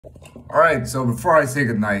All right, so before I say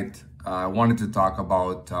goodnight, I wanted to talk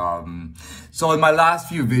about, so in my last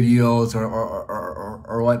few videos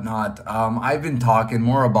or whatnot, I've been talking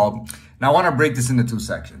more about, now I want to break this into two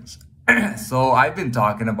sections. So I've been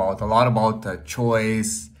talking about a lot about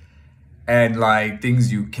choice and like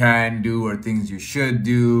things you can do or things you should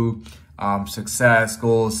do, success,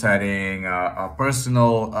 goal setting,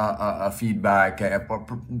 personal feedback,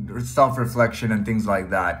 self-reflection and things like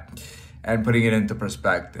that, and putting it into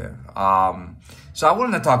perspective. So I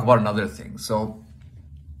wanted to talk about another thing. So,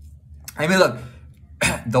 I mean, look,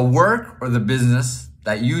 the work or the business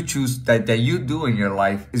that you choose, that you do in your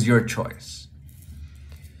life is your choice.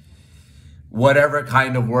 Whatever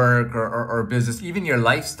kind of work or business, even your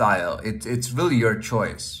lifestyle, it's really your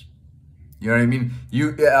choice. You know what I mean?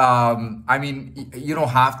 You don't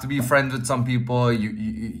have to be friends with some people,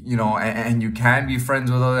 you know, and you can be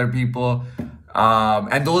friends with other people.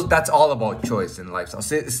 And that's all about choice in life. So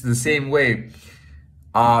it's the same way.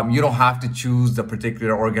 You don't have to choose the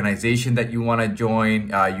particular organization that you want to join.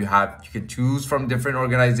 You can choose from different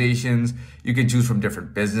organizations. You can choose from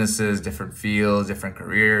different businesses, different fields, different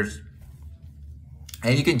careers,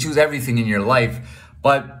 and you can choose everything in your life.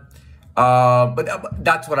 But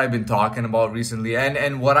that's what I've been talking about recently.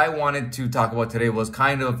 And what I wanted to talk about today was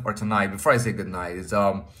or tonight, before I say goodnight, is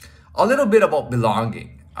a little bit about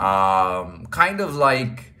belonging. Kind of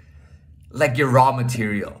like your raw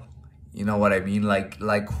material, you know what I mean?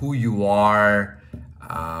 Like who you are,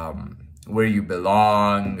 where you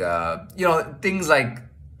belong, you know, things like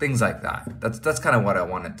that. That's kind of what I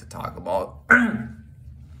wanted to talk about.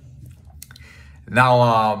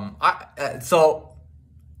 Now,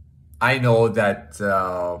 I know that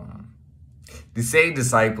they say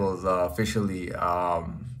disciples officially.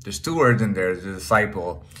 There's two words in there: there's a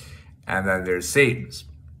disciple, and then there's Satans.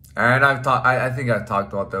 And I think I've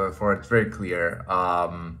talked about that before. It's very clear.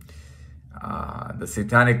 The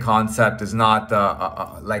satanic concept is not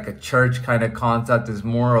like a church kind of concept. It's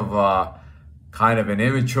more of a kind of an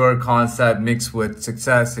immature concept mixed with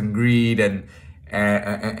success and greed and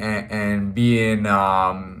being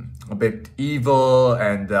a bit evil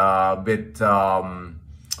and a bit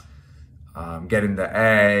getting the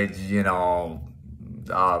edge, you know,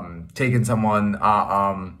 taking someone,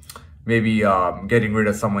 maybe getting rid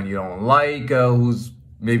of someone you don't like, who's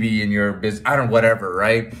maybe in your business, I don't know, whatever,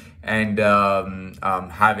 right? And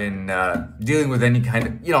having dealing with any kind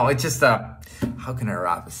of, you know, it's just how can I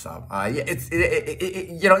wrap this up? Yeah,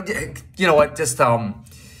 you know what? Just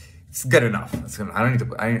it's good enough. I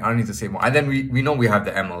don't need to say more. And then we know we have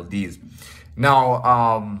the MLDs.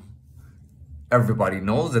 Now, everybody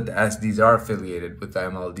knows that the SDs are affiliated with the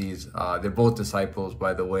MLDs. They're both disciples,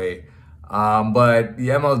 by the way. But the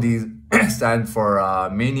MLDs stand for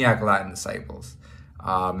Maniac Latin Disciples.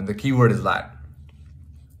 And the key word is Latin.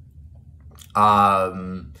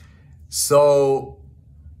 So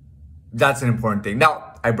that's an important thing.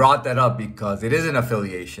 Now, I brought that up because it is an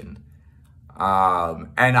affiliation.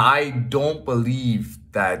 And I don't believe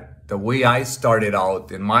that the way I started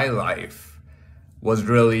out in my life was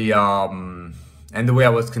really, and the way I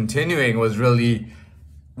was continuing was really,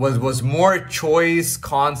 was more choice,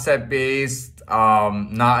 concept based,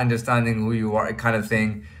 not understanding who you are kind of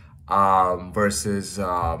thing, versus,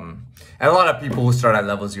 and a lot of people who start at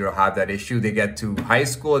level 0 have that issue. They get to high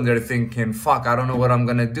school and they're thinking, fuck, I don't know what I'm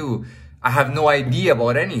going to do. I have no idea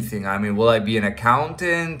about anything. I mean, will I be an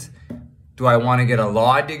accountant? Do I want to get a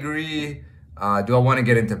law degree? Do I want to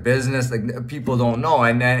get into business? Like, people don't know.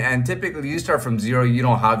 And typically you start from 0, you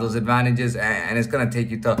don't have those advantages, and it's going to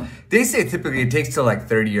take you to, they say typically it takes till like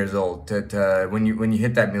 30 years old to when you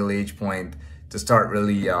hit that middle age point to start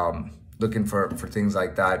really looking for things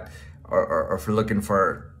like that, or for looking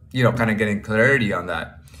for, you know, kind of getting clarity on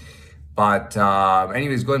that. But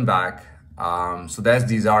anyways, going back, so the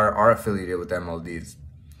SDs are affiliated with MLDs.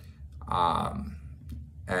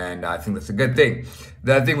 And I think that's a good thing.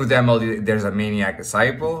 The other thing with MLD, there's a Maniac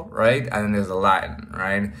Disciple, right? And then there's a Latin,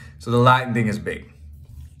 right? So the Latin thing is big.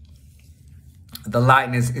 The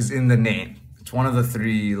Latin is in the name. It's one of the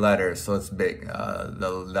 3 letters, so it's big.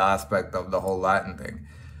 The aspect of the whole Latin thing.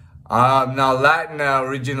 Now, Latin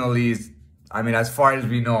originally is, I mean, as far as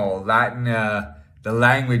we know, Latin, the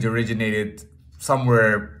language originated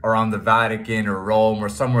somewhere around the Vatican or Rome or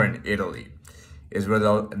somewhere in Italy is where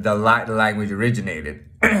the Latin language originated.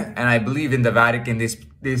 And I believe in the Vatican,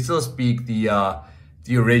 they still speak the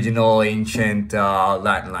original ancient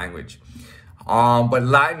Latin language. But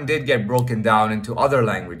Latin did get broken down into other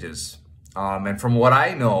languages. And from what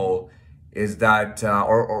I know is that,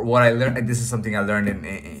 or what I learned, this is something I learned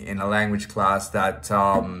in a language class, that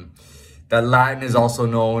that Latin is also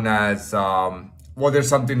known as well, there's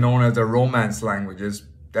something known as the Romance languages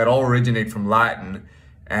that all originate from Latin.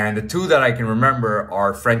 And the two that I can remember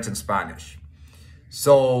are French and Spanish.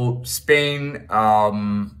 So Spain,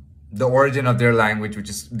 the origin of their language,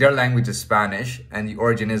 their language is Spanish, and the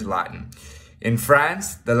origin is Latin. In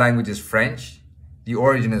France, the language is French, the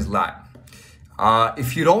origin is Latin.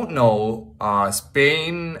 If you don't know,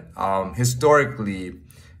 Spain historically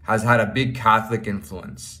has had a big Catholic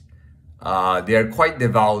influence. They are quite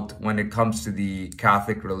devout when it comes to the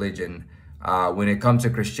Catholic religion. When it comes to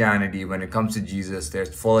Christianity, when it comes to Jesus, they're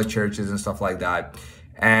full of churches and stuff like that.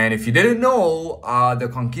 And if you didn't know, the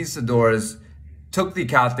conquistadors took the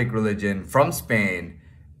Catholic religion from Spain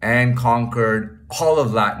and conquered all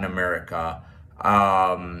of Latin America.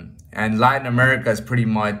 And Latin America is pretty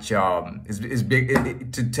much is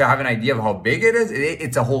big. To have an idea of how big it is,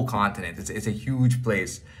 it's a whole continent. It's a huge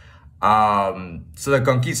place. So the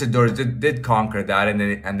conquistadors did conquer that, and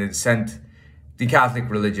then sent the Catholic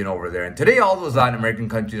religion over there. And today, all those Latin American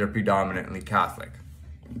countries are predominantly Catholic.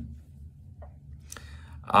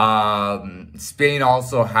 Spain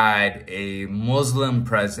also had a Muslim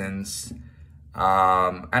presence,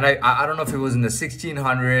 and I don't know if it was in the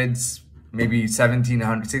 1600s. Maybe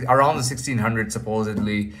 1700, around the 1600s,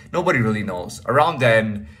 supposedly. Nobody really knows. Around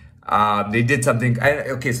then, they did something.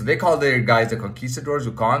 Okay, so they called their guys the conquistadors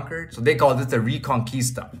who conquered. So they called it the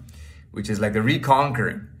Reconquista, which is like the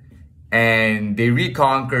reconquering. And they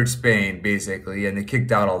reconquered Spain, basically, and they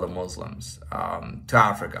kicked out all the Muslims to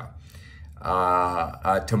Africa,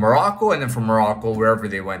 to Morocco, and then from Morocco, wherever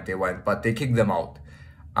they went, but they kicked them out.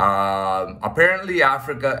 Apparently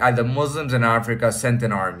Africa, the Muslims in Africa sent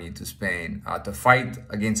an army to Spain to fight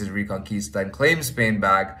against his Reconquista and claim Spain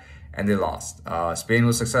back, and they lost. Spain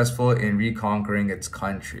was successful in reconquering its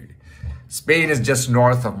country. Spain is just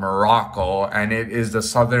north of Morocco, and it is the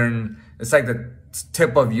southern, it's like the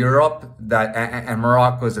tip of Europe, and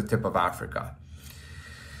Morocco is the tip of Africa.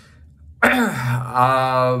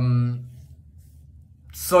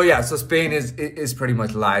 So Spain is pretty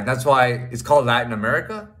much Latin. That's why it's called Latin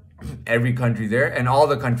America. Every country there, and all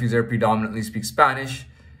the countries there predominantly speak Spanish,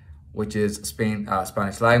 which is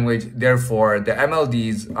Spanish language. Therefore, the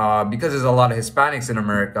MLDs, because there's a lot of Hispanics in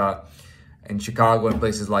America, in Chicago and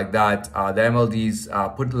places like that, the MLDs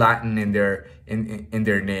put Latin in their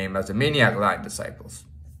name as the Maniac Latin Disciples.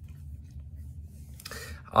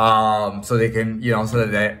 So they can, so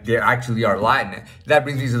that they actually are Latin. That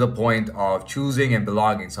brings me to the point of choosing and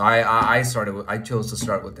belonging. So I chose to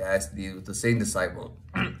start with the SD, with the Saint Disciple.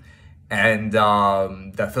 And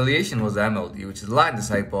the affiliation was the MLD, which is Latin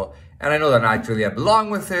Disciple. And I know that naturally I belong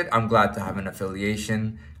with it. I'm glad to have an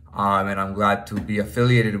affiliation. And I'm glad to be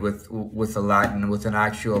affiliated with an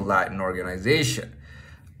actual Latin organization.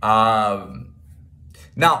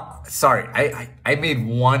 Now, sorry, I made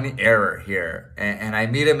one error here, and I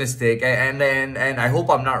made a mistake, and I hope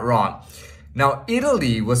I'm not wrong. Now,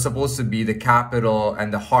 Italy was supposed to be the capital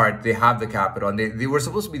and the heart. They have the capital, and they were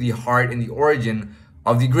supposed to be the heart and the origin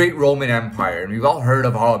of the great Roman Empire. And we've all heard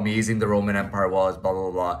of how amazing the Roman Empire was, blah,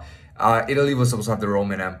 blah, blah. Italy was supposed to have the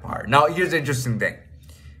Roman Empire. Now, here's the interesting thing.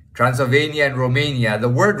 Transylvania and Romania, the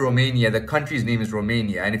word Romania, the country's name is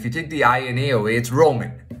Romania. And if you take the I and A away, it's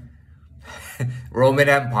Roman. Roman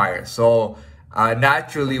Empire. So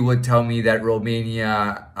naturally would tell me that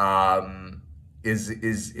Romania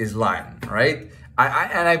is Latin, right?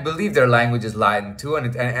 And I believe their language is Latin too,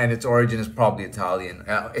 and its origin is probably Italian,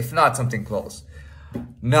 if not something close.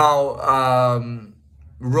 Now,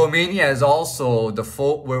 Romania is also the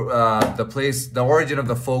origin of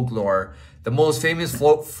the folklore, the most famous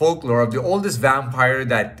folklore of the oldest vampire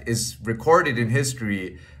that is recorded in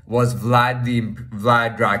history was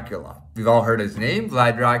Vlad Dracula. We've all heard his name,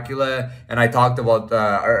 Vlad Dracula, and I talked about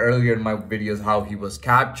earlier in my videos how he was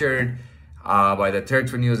captured by the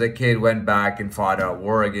Turks when he was a kid, went back and fought a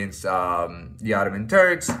war against the Ottoman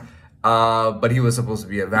Turks, but he was supposed to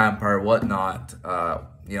be a vampire, whatnot,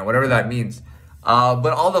 whatever that means.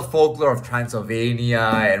 But all the folklore of Transylvania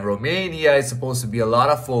and Romania is supposed to be a lot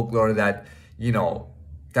of folklore that,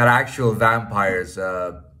 that actual vampires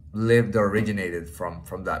lived or originated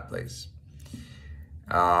from that place.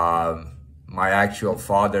 My actual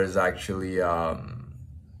father is actually, I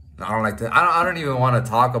don't even want to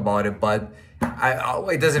talk about it, but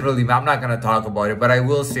it doesn't really matter. I'm not going to talk about it, but I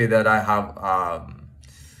will say that I have,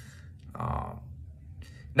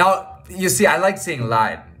 now, you see, I like saying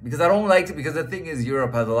Latin because I don't like it, because the thing is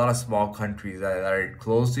Europe has a lot of small countries that are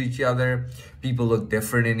close to each other. People look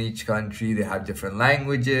different in each country. They have different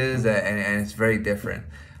languages and it's very different.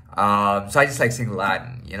 So I just like saying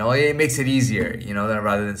Latin, it makes it easier,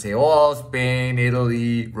 rather than say, oh, Spain,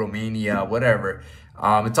 Italy, Romania, whatever.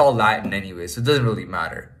 It's all Latin anyway, so it doesn't really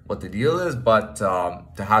matter what the deal is. But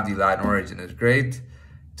to have the Latin origin is great.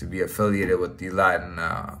 To be affiliated with the Latin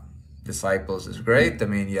disciples is great. The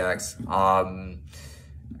Maniacs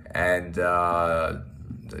and the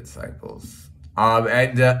disciples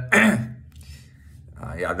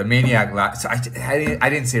yeah, the Maniac Latin. So I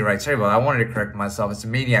didn't say it right. Sorry about that. I wanted to correct myself. It's the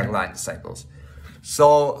Maniac Latin disciples.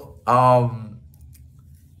 So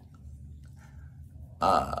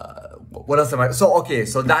what else am I? So okay,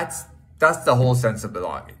 so that's the whole sense of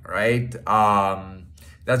belonging, right?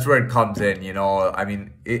 That's where it comes in. You know, I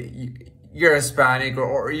mean, you're Hispanic,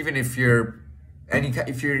 or even if you're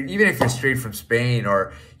even if you're straight from Spain,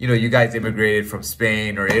 or you know, you guys immigrated from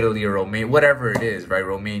Spain or Italy or Romania, whatever it is, right?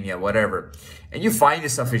 Romania, whatever, and you find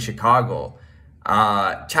yourself in Chicago,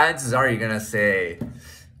 chances are you're gonna say,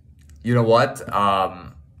 you know what?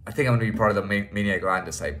 I think I'm gonna be part of the Maniac Latin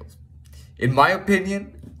disciples. In my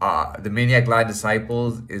opinion, the Maniac Latin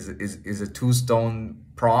disciples is a two-stone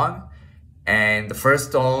prong, and the first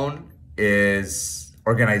stone is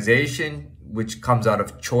organization, which comes out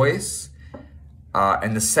of choice,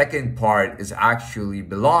 and the second part is actually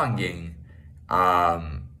belonging,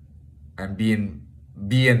 and being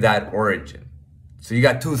that origin. So you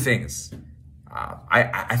got two things.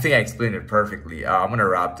 I think I explained it perfectly. I'm gonna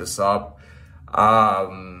wrap this up.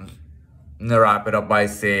 I'm gonna wrap it up by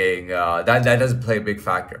saying that doesn't play a big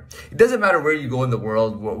factor. It doesn't matter where you go in the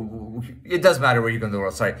world. It does matter where you go in the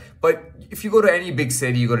world, sorry. But if you go to any big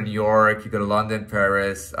city, you go to New York, you go to London,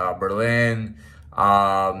 Paris, Berlin,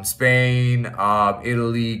 Spain,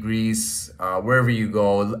 Italy, Greece, wherever you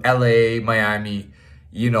go, LA, Miami,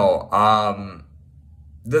 you know,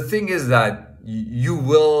 the thing is that you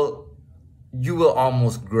will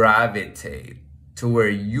almost gravitate to where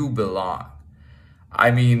you belong.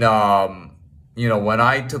 I mean, you know, when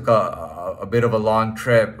I took a bit of a long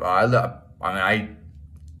trip, I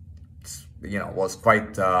you know, was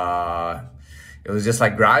quite, it was just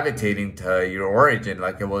like gravitating to your origin.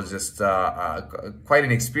 Like it was just quite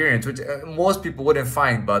an experience, which most people wouldn't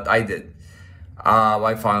find, but I did.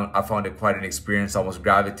 I found it quite an experience, almost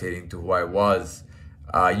gravitating to who I was.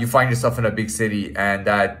 You find yourself in a big city, and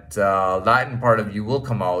that Latin part of you will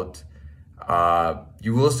come out.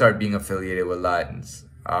 You will start being affiliated with Latins.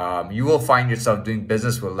 You will find yourself doing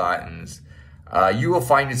business with Latins. You will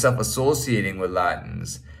find yourself associating with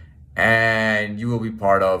Latins, and you will be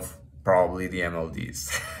part of probably the MLDs.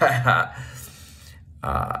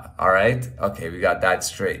 All right. Okay, we got that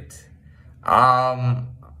straight.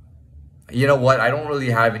 You know what? I don't really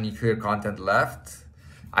have any clear content left.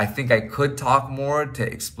 I think I could talk more to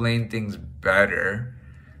explain things better.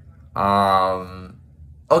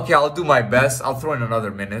 Okay, I'll do my best. I'll throw in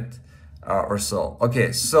another minute or so.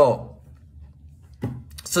 Okay, so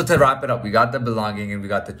to wrap it up, we got the belonging and we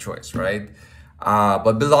got the choice, right?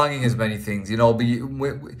 But belonging is many things. You know,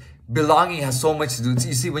 belonging has so much to do.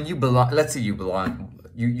 You see, when you belong, let's say you belong,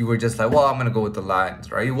 you were just like, well, I'm gonna go with the Latins,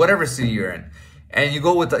 right? Whatever city you're in, and you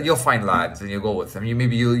go with you'll find Latins and you'll go with them.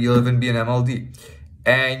 Maybe you'll even be an MLD,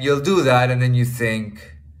 and you'll do that, and then you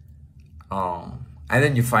think, and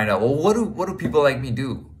then you find out, well, what do people like me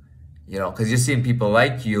do? You know, because you're seeing people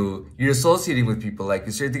like you, you're associating with people like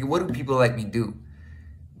you. So you're thinking, what do people like me do?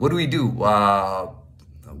 What do we do?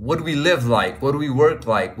 What do we live like? What do we work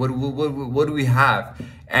like? What do we have?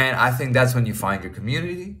 And I think that's when you find your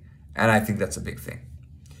community, and I think that's a big thing.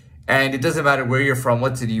 And it doesn't matter where you're from,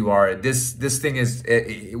 what city you are. This thing is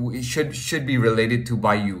it should be related to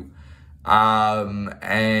by you.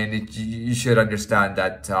 And you should understand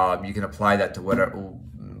that you can apply that to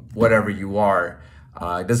whatever you are.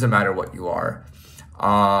 It doesn't matter what you are.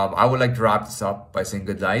 I would like to wrap this up by saying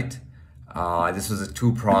good night. This was a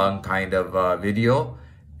two-pronged kind of video,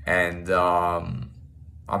 and I'm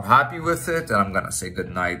happy with it, and I'm gonna say good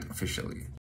night officially.